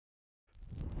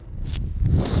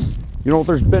You know,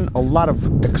 there's been a lot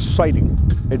of exciting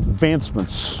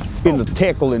advancements in the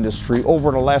tackle industry over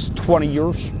the last 20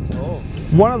 years.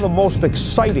 One of the most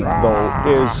exciting, though,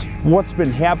 is what's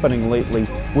been happening lately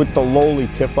with the lowly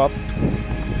tip-up.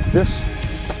 This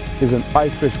is an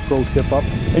iFish Pro tip-up,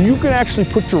 and you can actually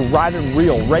put your rod and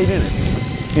reel right in it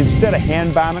instead of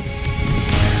hand bombing.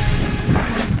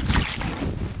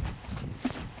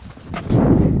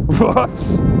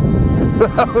 Whoops,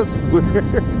 that was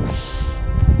weird.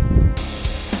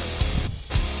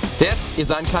 This is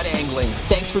Uncut Angling.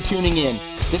 Thanks for tuning in.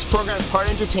 This program is part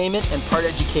entertainment and part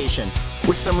education,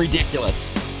 with some ridiculous.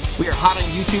 We are hot on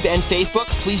YouTube and Facebook.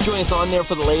 Please join us on there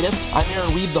for the latest. I'm Aaron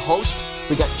Reeb, the host.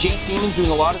 We got Jay Siemens doing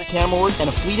a lot of the camera work and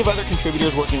a fleet of other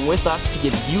contributors working with us to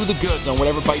give you the goods on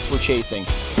whatever bites we're chasing.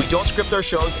 We don't script our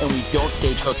shows and we don't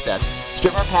stage hook sets.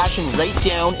 Strip our passion right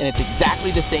down and it's exactly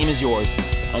the same as yours.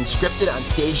 Unscripted,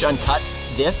 unstaged, uncut.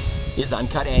 This is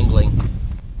Uncut Angling.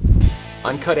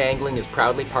 Uncut Angling is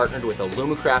proudly partnered with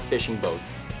Alumacraft Fishing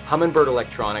Boats, Humminbird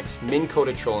Electronics,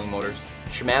 Minn-coated trolling motors,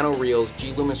 Shimano reels,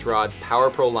 G Loomis rods, Power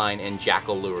Pro line, and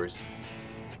Jackal lures.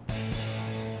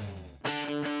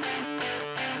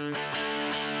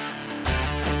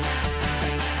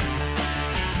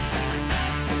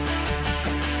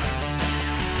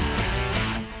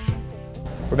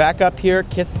 We're back up here,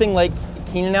 Kissing Lake,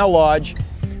 Kenanow Lodge.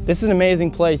 This is an amazing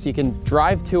place. You can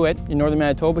drive to it in northern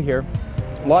Manitoba here.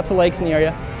 Lots of lakes in the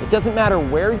area. It doesn't matter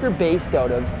where you're based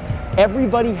out of,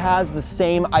 everybody has the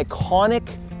same iconic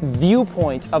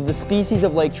viewpoint of the species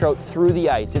of lake trout through the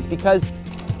ice. It's because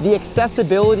the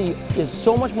accessibility is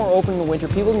so much more open in the winter.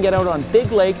 People can get out on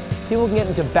big lakes, people can get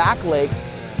into back lakes,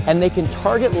 and they can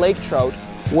target lake trout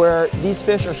where these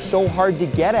fish are so hard to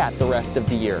get at the rest of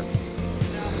the year.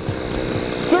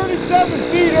 37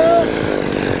 feet, Eric!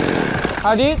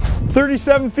 How deep?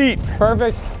 37 feet.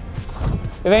 Perfect.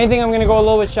 If anything, I'm going to go a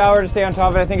little bit shallower to stay on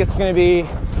top of it. I think it's going to be,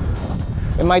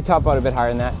 it might top out a bit higher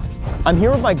than that. I'm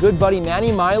here with my good buddy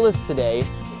Manny today.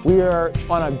 We are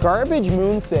on a garbage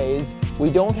moon phase. We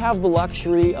don't have the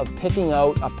luxury of picking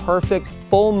out a perfect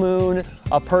full moon,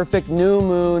 a perfect new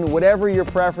moon, whatever your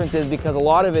preference is, because a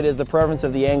lot of it is the preference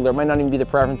of the angler. It might not even be the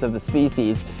preference of the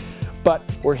species. But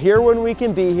we're here when we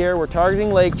can be here. We're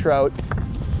targeting lake trout.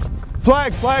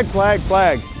 Flag, flag, flag,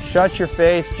 flag. Shut your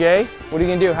face, Jay. What are you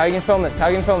gonna do? How are you gonna film this? How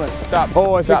are you gonna film this? Stop.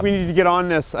 Oh, I Stop. think we need to get on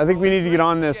this. I think we need to get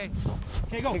on this.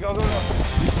 Okay, go. Okay, go.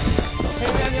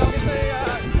 Hey, Manny, I'll get the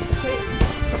tape.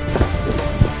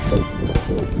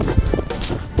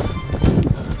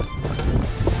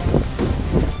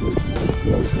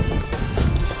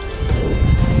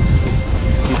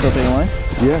 He's still taking line?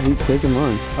 Yeah, he's taking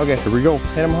line. Okay. Here we go.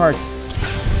 Hit him hard.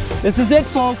 This is it,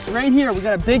 folks, right here. We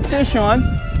got a big fish on.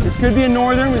 This could be a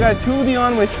northern. We got a tulipy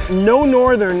on, which no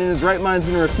northern in his right mind is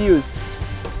going to refuse.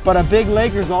 But a big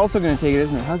laker's also going to take it,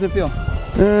 isn't it? How's it feel?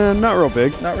 Not real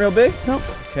big. Not real big? Nope.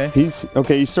 Okay. He's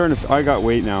starting to, I got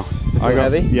weight now. I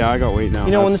got heavy? Yeah, I got weight now.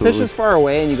 You know, absolutely. when the fish is far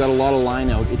away and you got a lot of line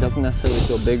out, it doesn't necessarily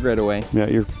feel big right away. Yeah,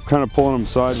 you're kind of pulling him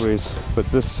sideways,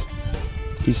 but this,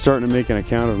 he's starting to make an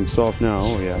account of himself now.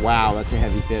 Oh yeah. Wow, that's a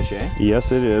heavy fish, eh?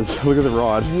 Yes, it is. Look at the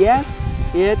rod. Yes,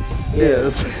 it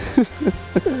is.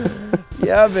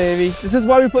 Yeah, baby. This is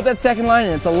why we put that second line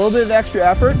in. It's a little bit of extra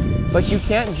effort, but you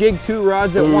can't jig two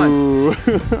rods at once.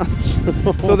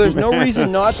 So there's no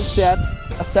reason not to set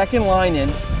a second line in.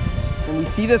 And we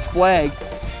see this flag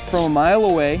from a mile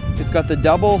away. It's got the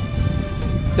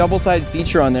double-sided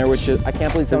feature on there, which I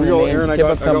can't believe some of the main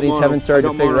tip-up companies haven't started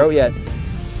to figure out yet.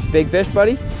 Big fish,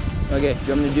 buddy? Okay, do you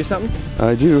want me to do something?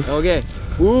 I do. Okay.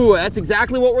 Ooh, that's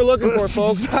exactly what we're looking for,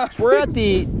 folks. Exactly. We're at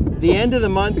the end of the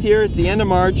month here. It's the end of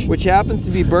March, which happens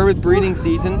to be burbot breeding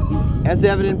season, as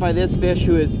evident by this fish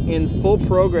who is in full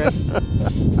progress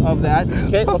of that.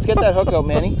 Okay, let's get that hook out,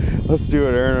 Manny. Let's do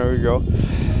it, Aaron. There we go.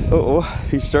 Uh-oh,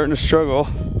 he's starting to struggle.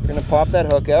 We're gonna pop that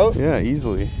hook out. Yeah,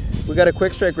 easily. We got a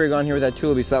quick strike rig on here with that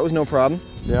tulipy, so that was no problem.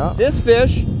 Yeah. This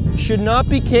fish should not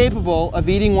be capable of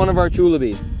eating one of our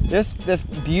tulipes. This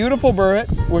beautiful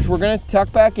burbot, which we're gonna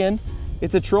tuck back in,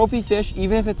 it's a trophy fish,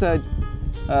 even if it's a,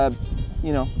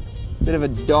 you know, bit of a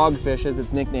dog fish as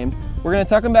it's nicknamed. We're gonna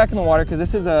tuck him back in the water because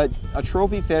this is a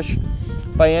trophy fish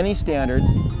by any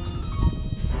standards.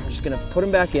 We're just gonna put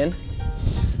him back in.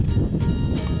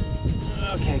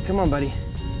 Okay, come on, buddy.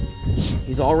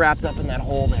 He's all wrapped up in that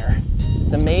hole there.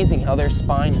 It's amazing how their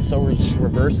spine is so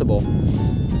reversible.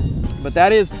 But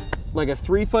that is like a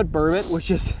 3-foot burbot,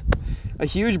 which is a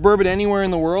huge burbot anywhere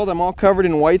in the world. I'm all covered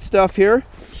in white stuff here.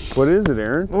 What is it,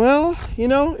 Aaron? Well, you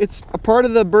know, it's a part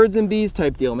of the birds and bees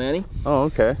type deal, Manny. Oh,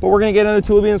 okay. But we're gonna get another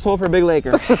tulipy in this hole for a big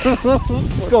laker.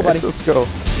 Let's go, buddy. Let's go.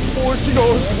 Oh, she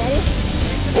goes.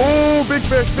 Oh! Ooh, big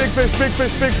fish, big fish, big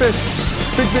fish, big fish.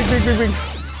 Big, big, big, big, big.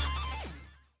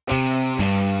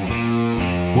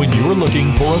 When you're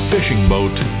looking for a fishing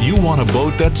boat, you want a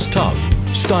boat that's tough,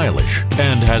 stylish,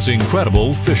 and has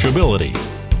incredible fishability.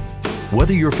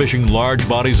 Whether you're fishing large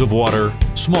bodies of water,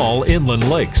 small inland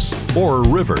lakes, or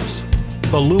rivers,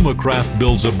 Alumacraft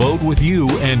builds a boat with you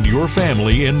and your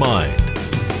family in mind.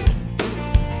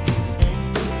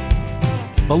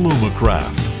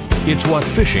 Alumacraft. It's what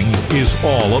fishing is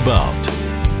all about.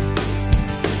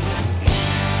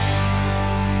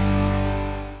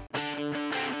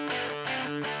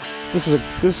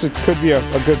 This could be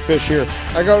a good fish here.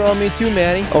 I got it on me too,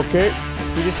 Manny. Okay.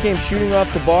 He just came shooting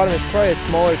off the bottom. It's probably a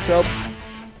smaller trout.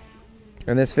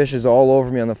 And this fish is all over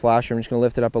me on the flasher. I'm just gonna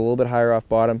lift it up a little bit higher off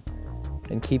bottom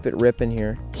and keep it ripping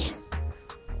here.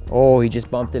 Oh, he just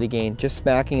bumped it again. Just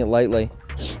smacking it lightly.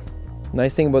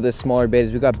 Nice thing about this smaller bait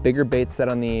is we've got bigger baits set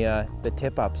on the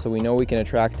tip up, so we know we can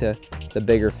attract to the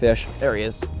bigger fish. There he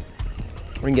is.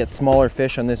 We can get smaller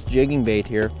fish on this jigging bait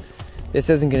here. This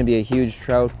isn't gonna be a huge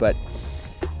trout, but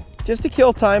just to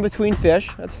kill time between fish,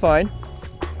 that's fine.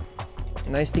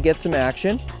 Nice to get some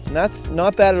action. And that's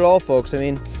not bad at all, folks. I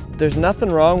mean, there's nothing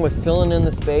wrong with filling in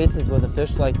the spaces with a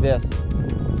fish like this.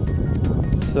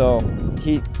 So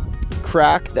he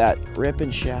cracked that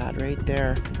ripping shad right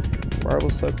there.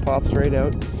 Barbel's hook pops right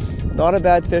out. Not a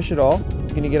bad fish at all. I'm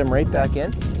gonna get him right back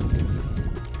in.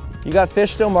 You got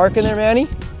fish still marking there, Manny?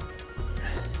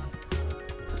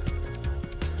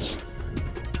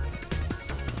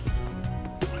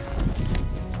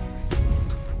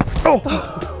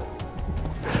 Oh!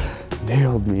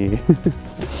 Nailed me.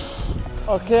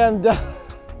 Okay, I'm done.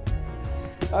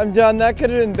 I'm done. That could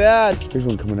have been bad. Here's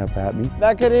one coming up at me.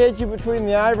 That could have hit you between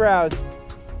the eyebrows.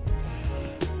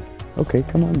 Okay,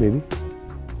 come on, baby.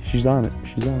 She's on it.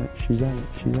 She's on it. She's on it.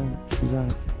 She's on it. She's on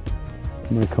it.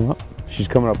 I'm gonna come up. She's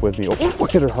coming up with me. Oh,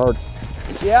 hit her hard.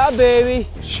 Yeah, baby.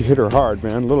 She hit her hard,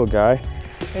 man. Little guy.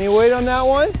 Any weight on that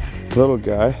one? Little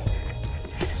guy.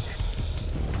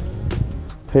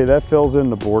 Hey, that fills in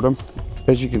the boredom.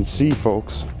 As you can see,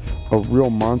 folks, a real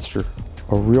monster.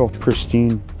 A real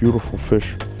pristine, beautiful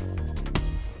fish.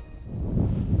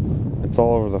 It's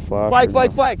all over the flash. Flag,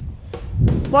 flag, flag.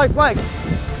 Flag, flag.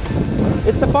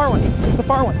 It's the far one. It's the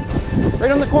far one.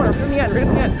 Right on the corner. Right on the end. Right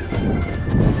on the end.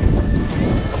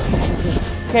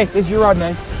 Okay, this is your rod,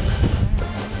 man.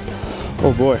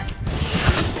 Oh boy.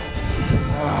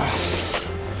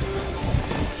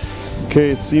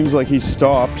 Okay, it seems like he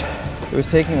stopped. It was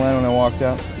taking line when I walked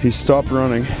out. He stopped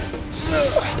running.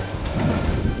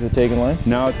 Is it taking line?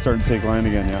 Now it's starting to take line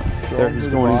again, yeah. Show there, him he's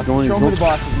who going, the he's going, Show he's him going. who the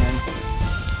boss is, man.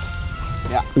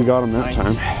 Yeah. We got him that Nice.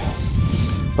 time.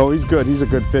 Oh, he's good. He's a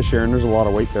good fish, Aaron. There's a lot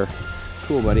of weight there.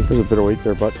 Cool, buddy. There's a bit of weight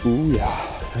there, but ooh, yeah.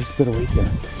 There's a bit of weight there.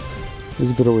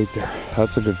 There's a bit of weight there.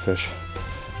 That's a good fish.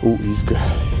 Ooh, he's good.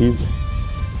 He's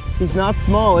not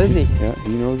small, is he? Yeah, he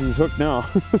knows he's hooked now.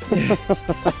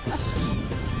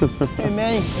 Hey,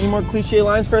 Manny, any more cliche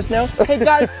lines for us now? Hey,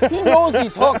 guys, he knows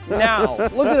he's hooked now.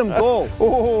 Look at him go.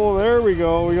 Oh, there we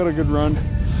go. We got a good run.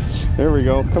 There we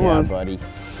go. Come on, buddy.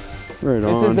 Right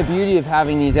This on. is the beauty of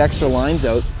having these extra lines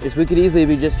out, is we could easily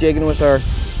be just jigging with our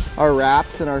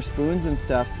wraps and our spoons and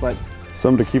stuff, but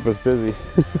Something to keep us busy.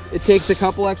 it takes a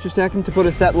couple extra seconds to put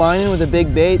a set line in with a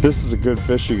big bait. This is a good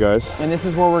fish, you guys. And this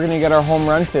is where we're gonna get our home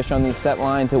run fish on these set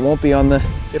lines. It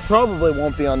probably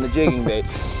won't be on the jigging bait.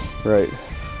 Right.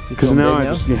 You Because feeling now big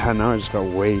I just got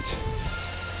weight.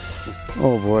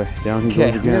 Oh boy, down he Okay,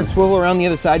 goes I'm again. gonna swivel around the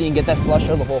other side. You can get that slush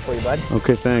out of the hole for you, bud.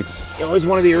 Okay, thanks. You always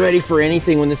wanna be ready for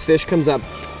anything when this fish comes up.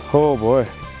 Oh boy.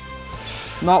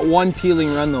 Not one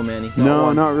peeling run though, Manny. No,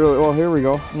 one. not really. Well, here we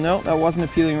go. No, that wasn't a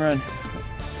peeling run.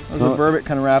 That was a burbot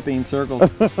kind of wrapping in circles.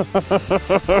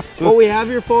 What we have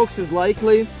here, folks, is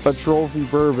likely A trophy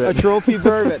burbot. a trophy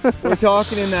burbot. We're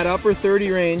talking in that upper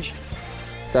 30 range.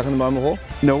 Stuck on the bottom of the hole?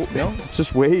 No, No? it's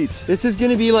just weight. This is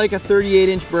gonna be like a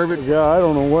 38-inch burbot. Yeah, I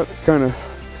don't know what kind of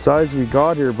size we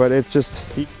got here, but it's just,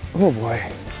 oh boy.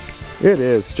 It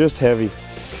is, just heavy.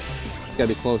 It's gotta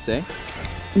be close, eh?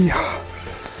 Yeah.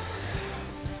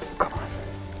 Come on.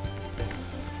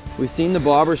 We've seen the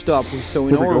bobber stop, so we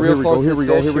Here know we we're go, real here we close go, to here this we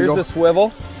go, fish. here we Here's go. the swivel,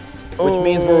 which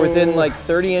means we're within like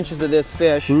 30 inches of this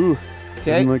fish. Ooh,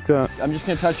 Okay, something like that. I'm just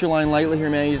gonna touch your line lightly here,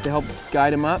 Manny, just to help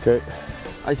guide him up. Okay.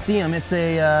 I see him. It's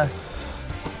a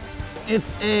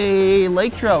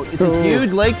lake trout. It's a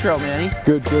huge lake trout, Manny.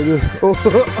 Good, good. Oh.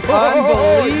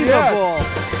 Unbelievable.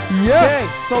 Yes. Okay,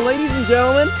 so ladies and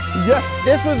gentlemen, Yes.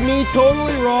 this was me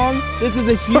totally wrong. This is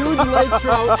a huge lake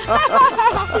trout.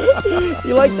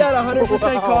 You like that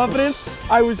 100% confidence?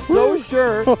 I was so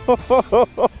sure.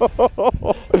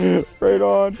 Right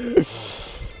on.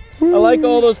 I like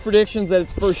all those predictions that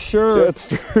it's for sure,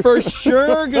 for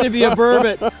sure going to be a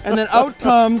burbot. And then out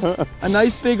comes a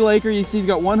nice big laker. You see he's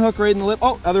got one hook right in the lip.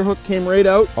 Oh, other hook came right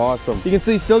out. Awesome. You can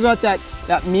see he's still got that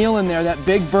meal in there, that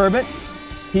big burbot.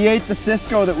 He ate the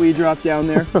Cisco that we dropped down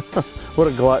there. What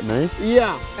a glutton, eh?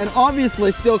 Yeah, and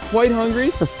obviously still quite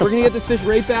hungry. We're gonna get this fish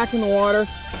right back in the water.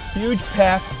 Huge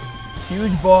peck,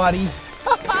 huge body.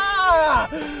 Look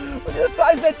at the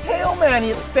size of that tail, Manny.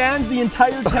 It spans the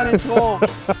entire 10-inch hole.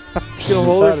 Just gonna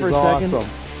hold it for a second. Awesome.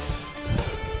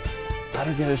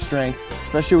 Gotta get her strength,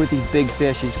 especially with these big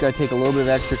fish. You just gotta take a little bit of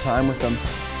extra time with them.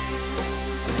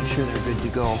 Make sure they're good to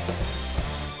go.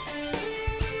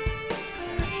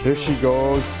 There she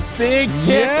goes. Big kicks.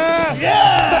 Yes!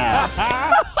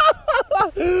 Yeah!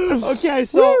 Okay,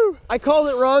 so woo! I called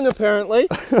it wrong apparently.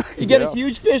 You get a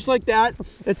huge fish like that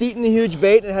that's eating a huge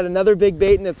bait and it had another big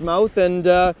bait in its mouth, and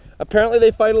apparently they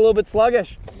fight a little bit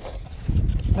sluggish.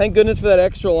 Thank goodness for that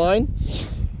extra line.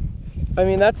 I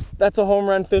mean, that's a home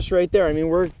run fish right there. I mean,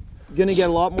 we're gonna get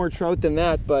a lot more trout than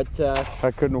that, but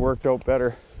that couldn't have worked out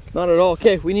better. Not at all.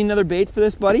 Okay, we need another bait for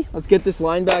this, buddy. Let's get this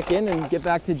line back in and get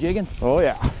back to jigging. Oh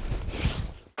yeah.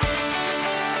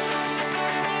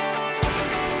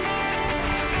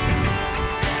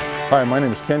 Hi, my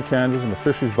name is Ken Kansas. I'm a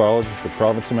fisheries biologist at the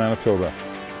province of Manitoba.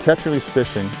 Catch-release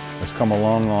fishing has come a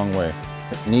long, long way.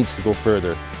 It needs to go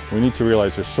further. We need to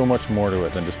realize there's so much more to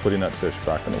it than just putting that fish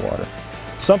back in the water.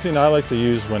 Something I like to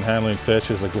use when handling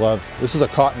fish is a glove. This is a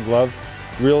cotton glove,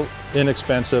 real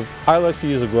inexpensive. I like to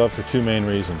use a glove for two main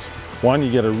reasons. One, you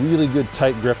get a really good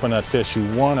tight grip on that fish. You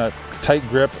want a tight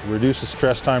grip, reduces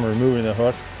stress time removing the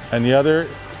hook. And the other,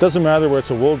 doesn't matter whether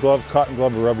it's a wool glove, cotton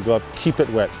glove, or rubber glove, keep it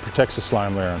wet, protects the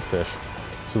slime layer on fish.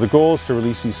 So the goal is to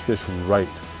release these fish right,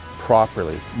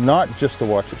 properly. Not just to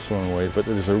watch it swim away, but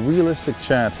there's a realistic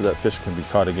chance that fish can be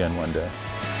caught again one day.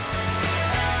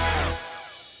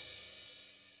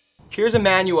 Here's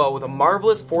Emmanuel with a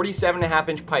marvelous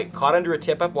 47.5-inch pike caught under a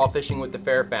tip-up while fishing with the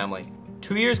Fair family.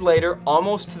 2 years later,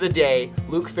 almost to the day,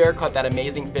 Luke Fair caught that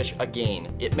amazing fish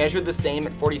again. It measured the same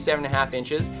at 47.5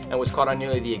 inches and was caught on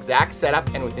nearly the exact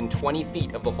setup and within 20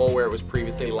 feet of the hole where it was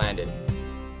previously landed.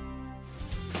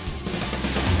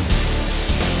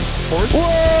 Horse? Whoa!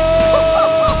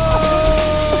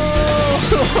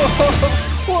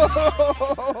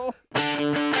 Whoa!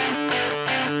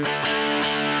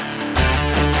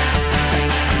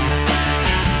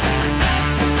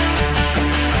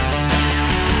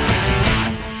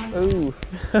 Ooh.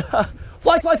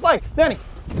 Fly, fly, fly! Manny!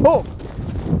 Oh!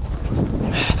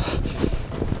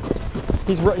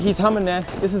 He's humming, man.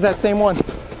 This is that same one.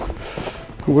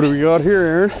 What do we got here,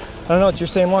 Aaron? I don't know, it's your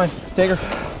same line. Take her.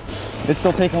 It's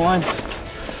still taking line.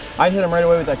 I hit him right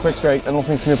away with that quick strike. I don't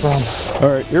think it's gonna be a problem. All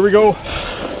right, here we go.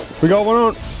 We got one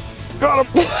on. Got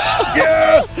him!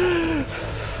 Yes!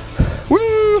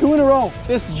 Woo! 2 in a row.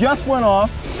 This just went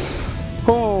off.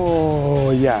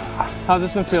 Oh, yeah. How's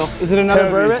this one feel? Is it another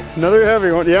burbot? Another heavy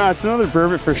one. Yeah, it's another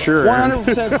burbot for sure.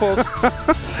 100%, folks.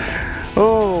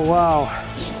 Oh, wow.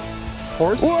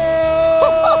 Horse? Whoa!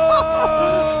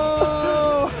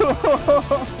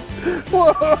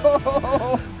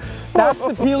 Whoa! That's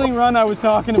the peeling run I was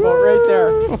talking about right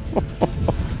there.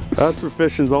 That's what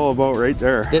fishing's all about right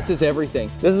there. This is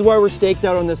everything. This is why we're staked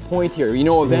out on this point here. You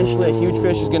know, eventually a huge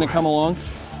fish is going to come along.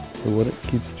 And what it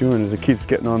keeps doing is it keeps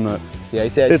getting on the... Yeah, I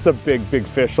said... It's a big, big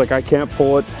fish. Like, I can't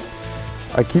pull it.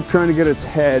 I keep trying to get its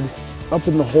head up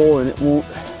in the hole and it won't.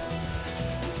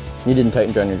 You didn't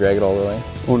tighten down your drag it all the way?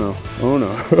 Oh no, oh no.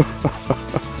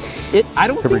 I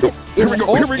don't think it... Here we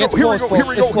go, here we go, here we go, here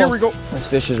we go, here we go. This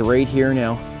fish is right here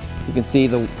now. You can see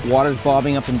the water's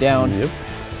bobbing up and down. Yep.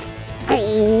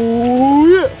 Oh,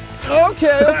 yes.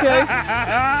 Okay, okay.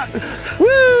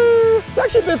 Woo! It's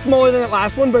actually a bit smaller than that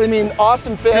last one, but I mean,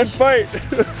 awesome fish. Good fight.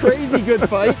 Crazy good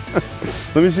fight.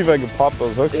 Let me see if I can pop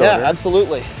those hooks out Yeah, here.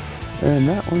 absolutely. And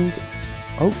that one's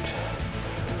out.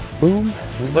 Boom.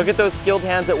 Look at those skilled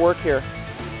hands at work here.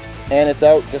 And it's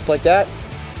out just like that.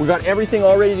 We got everything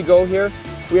all ready to go here.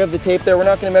 We have the tape there. We're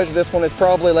not going to measure this one. It's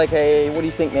probably like a, what do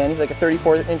you think, Manny? Like a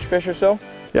 34-inch fish or so?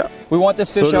 Yeah. We want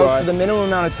this fish out for the minimum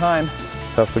amount of time.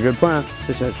 That's a good plan. This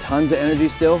fish has tons of energy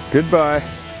still. Goodbye.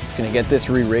 Just gonna get this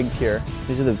re-rigged here.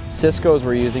 These are the Ciscos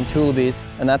we're using, Tulibis,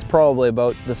 and that's probably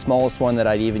about the smallest one that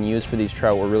I'd even use for these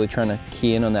trout. We're really trying to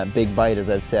key in on that big bite, as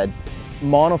I've said.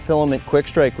 Monofilament quick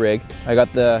strike rig. I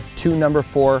got the 2 number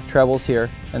 4 trebles here,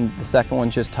 and the second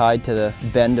one's just tied to the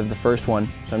bend of the first one.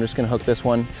 So I'm just gonna hook this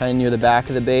one kind of near the back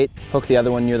of the bait, hook the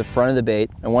other one near the front of the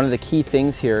bait. And one of the key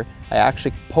things here, I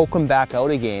actually poke them back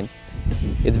out again.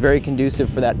 It's very conducive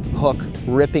for that hook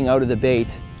ripping out of the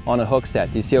bait on a hook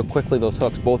set. Do you see how quickly those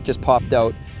hooks both just popped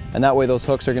out? And that way those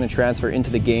hooks are going to transfer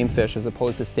into the game fish as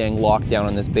opposed to staying locked down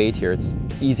on this bait here. It's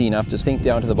easy enough to sink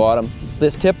down to the bottom.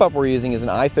 This tip up we're using is an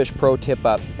iFish Pro tip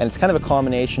up, and it's kind of a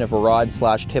combination of a rod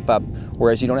slash tip up,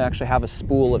 whereas you don't actually have a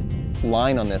spool of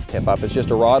line on this tip up. It's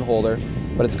just a rod holder,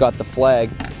 but it's got the flag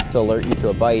to alert you to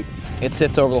a bite. It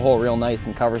sits over the hole real nice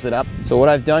and covers it up. So what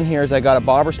I've done here is I got a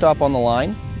bobber stop on the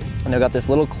line, and I've got this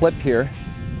little clip here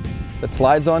that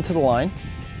slides onto the line,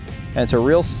 and it's a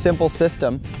real simple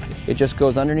system. It just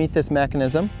goes underneath this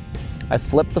mechanism. I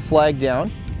flip the flag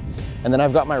down, and then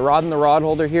I've got my rod in the rod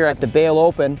holder here at the bail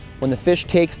open. When the fish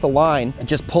takes the line, it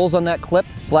just pulls on that clip,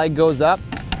 flag goes up,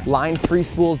 line free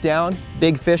spools down.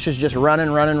 Big fish is just running.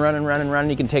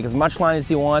 He can take as much line as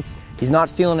he wants. He's not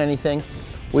feeling anything.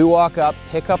 We walk up,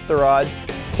 pick up the rod,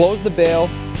 close the bail,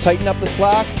 tighten up the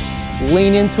slack,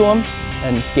 lean into him,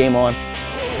 and game on. I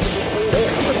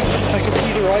can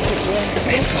see the rod tips there.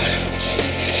 Nice God.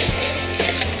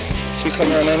 So we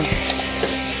come around on him.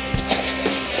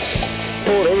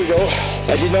 Oh, there we go.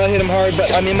 I did not hit him hard,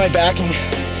 but I'm in my backing.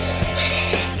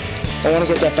 I want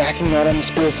to get that backing knot on the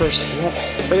spool first.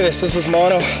 Look at this. This is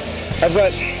mono. I've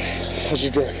got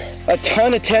a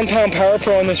ton of 10-pound Power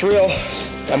Pro on this reel.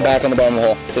 I'm back on the bottom of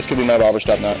the hole. This could be my bobber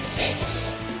stop knot. Do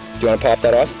you want to pop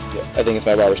that off? Yeah. I think it's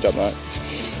my bobber stop knot.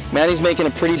 Manny's making a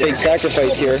pretty big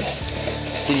sacrifice here.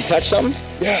 Did you touch something?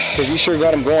 Yeah. Because you sure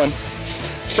got him going.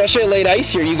 Especially at late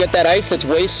ice here, you get that ice that's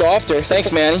way softer.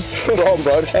 Thanks, Manny. No problem,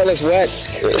 bud. That looks wet.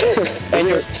 And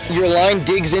your line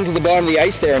digs into the bottom of the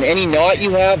ice there, and any knot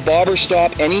you have, bobber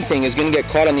stop, anything is going to get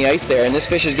caught on the ice there, and this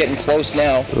fish is getting close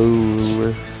now.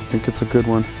 Ooh, I think it's a good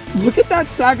one. Look at that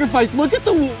sacrifice. Look at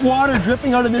the water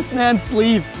dripping out of this man's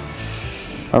sleeve.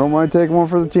 I don't mind taking one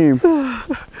for the team.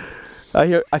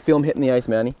 I feel him hitting the ice,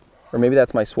 Manny. Or maybe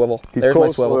that's my swivel. He's There's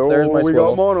close. my swivel. There's my we swivel.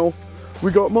 got mono.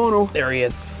 We got mono. There he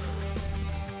is.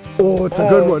 Oh, it's a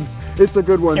good one. It's a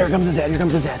good one. Here comes his head. Here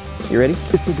comes his head. You ready?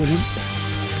 It's a good one.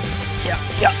 Yeah.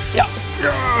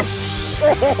 Yes!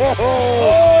 Oh,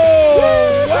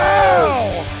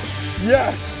 wow!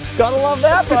 Yes! Gotta love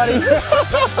that, buddy.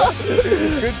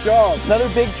 Good job. Another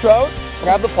big trout.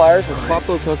 Grab the pliers. Let's pop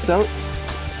those hooks out.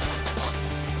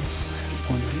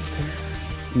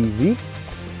 Easy.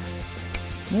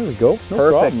 There we go. No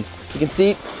Perfect. problem. You can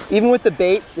see, even with the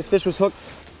bait, this fish was hooked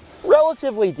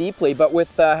relatively deeply, but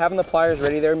with having the pliers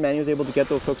ready there, Manny was able to get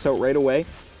those hooks out right away.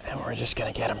 And we're just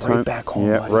gonna get him right back home,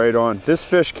 Yeah, buddy. right on. This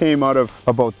fish came out of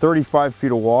about 35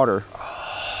 feet of water,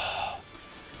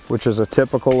 which is a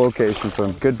typical location for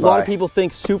him. Goodbye. A lot of people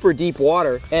think super deep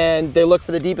water, and they look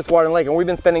for the deepest water in the lake, and we've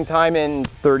been spending time in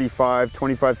 35,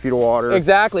 25 feet of water.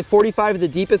 exactly 45 at the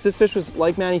deepest. This fish was,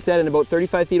 like Manny said, in about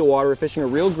 35 feet of water. We're fishing a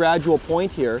real gradual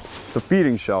point here. It's a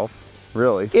feeding shelf,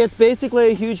 really. It's basically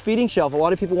a huge feeding shelf. A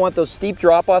lot of people want those steep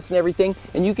drop-offs and everything,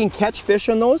 and you can catch fish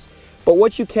on those, but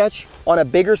what you catch on a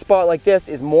bigger spot like this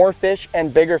is more fish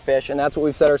and bigger fish, and that's what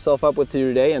we've set ourselves up with to do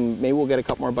today, and maybe we'll get a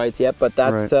couple more bites yet, but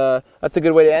that's a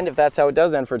good way to end if that's how it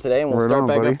does end for today, and we'll start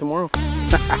back up tomorrow.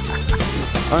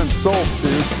 I'm sold,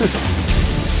 dude.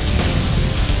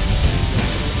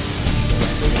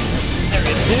 There it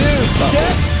is. Dude,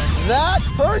 check that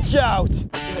perch out.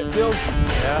 It feels,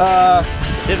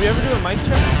 Did we ever do a mic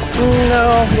check?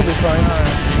 no, you'll be fine.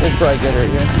 It's probably good right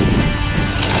here.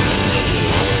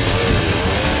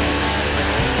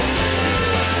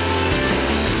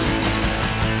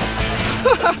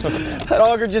 That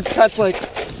auger just cuts like...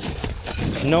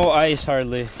 No ice,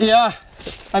 hardly. Yeah.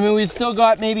 I mean, we've still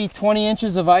got maybe 20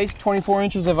 inches of ice, 24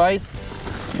 inches of ice,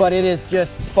 but it is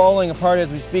just falling apart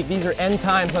as we speak. These are end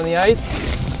times on the ice.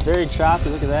 Very choppy,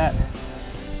 look at that.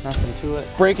 Nothing to it.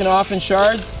 Breaking off in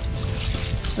shards.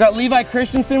 We've got Levi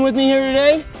Christensen with me here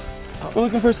today. We're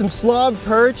looking for some slog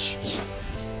perch.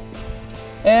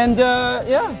 And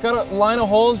yeah, got a line of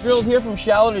holes drilled here from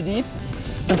shallow to deep.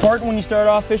 It's important when you start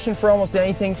off fishing for almost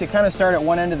anything to kind of start at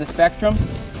one end of the spectrum.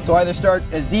 So either start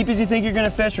as deep as you think you're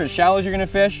gonna fish or as shallow as you're gonna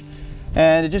fish.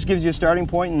 And it just gives you a starting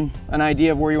point and an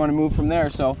idea of where you wanna move from there.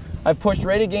 So I've pushed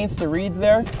right against the reeds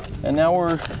there, and now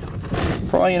we're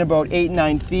probably in about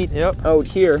 8-9 feet out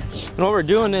here. And what we're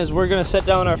doing is we're gonna set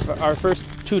down our first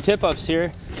 2 tip-ups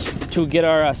here to get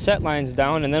our set lines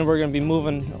down, and then we're gonna be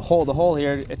moving hole to hole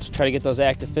here to try to get those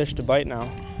active fish to bite now.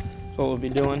 That's what we'll be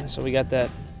doing. So we got that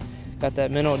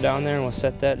minnow down there, and we'll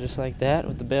set that just like that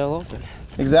with the bail open.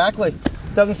 Exactly.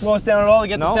 Doesn't slow us down at all to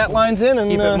get the set lines in and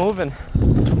keep it moving.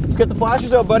 Let's get the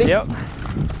flashers out, buddy. Yep.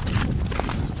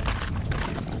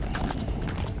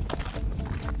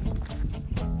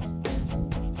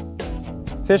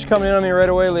 Fish coming in on me right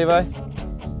away, Levi.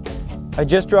 I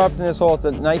just dropped in this hole. It's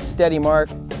a nice steady mark.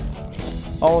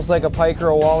 Almost like a pike or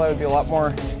a walleye would be a lot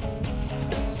more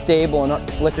stable and not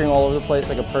flickering all over the place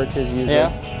like a perch is usually.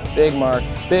 Yeah. Big mark,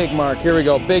 big mark. Here we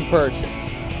go, big perch.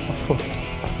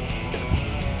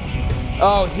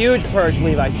 Oh, huge perch,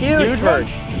 Levi, huge perch.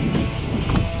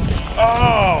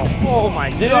 Oh my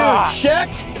Dude, God. check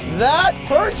that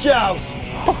perch out.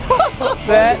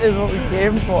 That is what we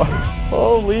came for.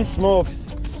 Holy smokes.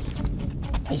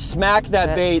 He smacked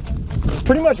that bait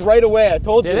pretty much right away. I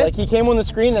told you, Did it? like he came on the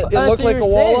screen, it That's looked what like a you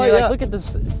were saying. walleye. You're Yeah. like, look at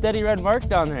this steady red mark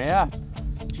down there, yeah.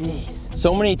 Jeez.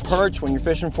 So many perch, when you're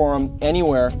fishing for them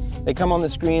anywhere, they come on the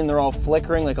screen, they're all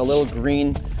flickering like a little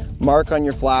green mark on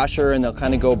your flasher, and they'll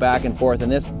kind of go back and forth,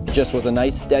 and this just was a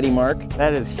nice steady mark.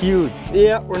 That is huge.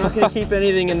 Yeah, we're not gonna keep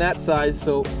anything in that size,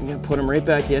 so I'm gonna put them right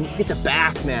back in. Look at the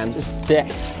back, man. Just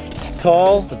thick.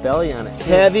 Tall, The belly on it.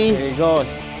 heavy. There he goes.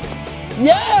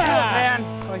 Yeah!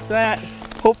 Man, like that.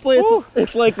 Hopefully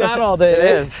it's like that all day. It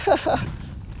eh? is. So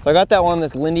I got that one,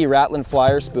 this Lindy Ratlin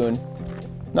flyer spoon.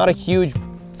 Not a huge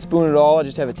spoon at all, I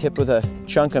just have a tip with a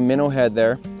chunk of minnow head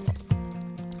there.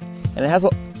 And it has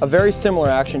a very similar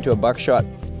action to a buckshot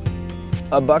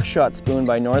spoon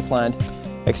by Northland,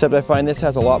 except I find this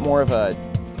has a lot more of a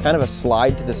kind of a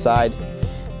slide to the side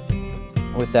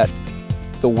with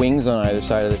the wings on either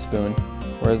side of the spoon,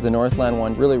 whereas the Northland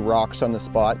one really rocks on the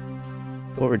spot.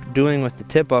 What we're doing with the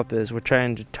tip up is we're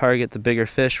trying to target the bigger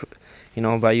fish, you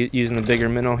know, by using the bigger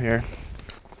minnow here.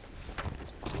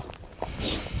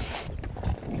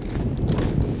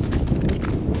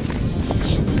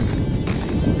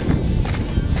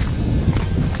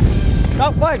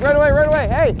 Top flag, right away,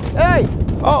 hey, hey!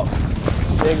 Oh,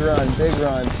 Big run, big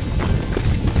run.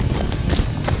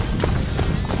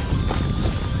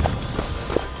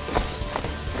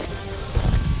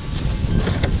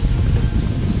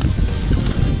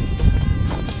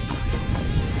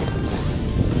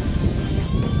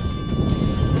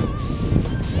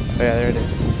 yeah, there it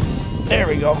is. There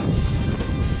we go.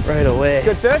 Right away.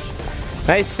 Good fish?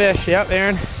 Nice fish, yep,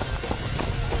 Aaron.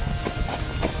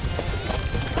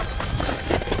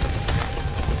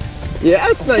 Yeah,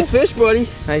 it's a nice fish, buddy.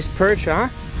 Nice perch, huh?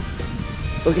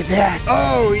 Look at that.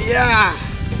 Oh, yeah.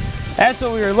 That's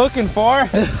what we were looking for.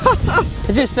 I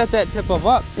just set that tip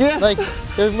up. Yeah. Like,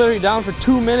 it was literally down for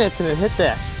 2 minutes and it hit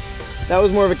that. That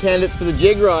was more of a candidate for the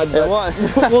jig rod, but It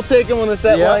was. we'll take him on the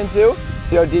set Yep. line too.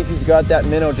 See how deep he's got that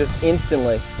minnow just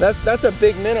instantly. That's a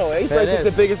big minnow, eh? That I took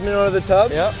is. the biggest minnow out of the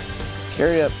tub. Yep.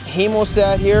 Carry a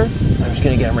hemostat here. I'm just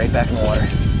gonna get him right back in the water.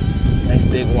 Nice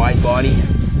big wide body.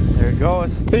 There it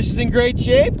goes. Fish is in great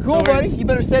shape. Cool, So we're- buddy. You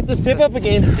better set this tip up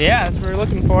again. Yeah, that's what we're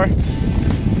looking for.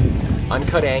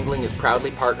 Uncut Angling is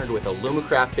proudly partnered with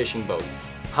Alumacraft Fishing Boats,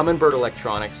 Humminbird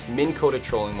Electronics, Minn Kota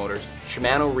Trolling Motors,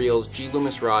 Shimano Reels, G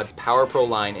Loomis Rods, Power Pro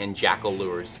Line, and Jackal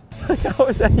Lures. How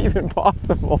is that even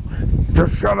possible?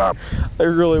 Just shut up. I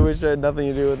really wish I had nothing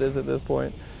to do with this at this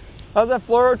point. How's that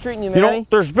fluoro treating you, You Manny? know,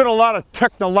 there's been a lot of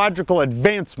technological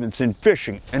advancements in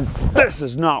fishing, and this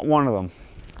is not one of them.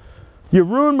 You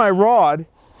ruined my rod,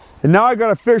 and now I got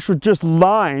to fish with just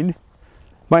line.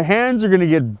 My hands are going to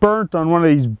get burnt on one of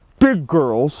these big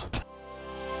girls.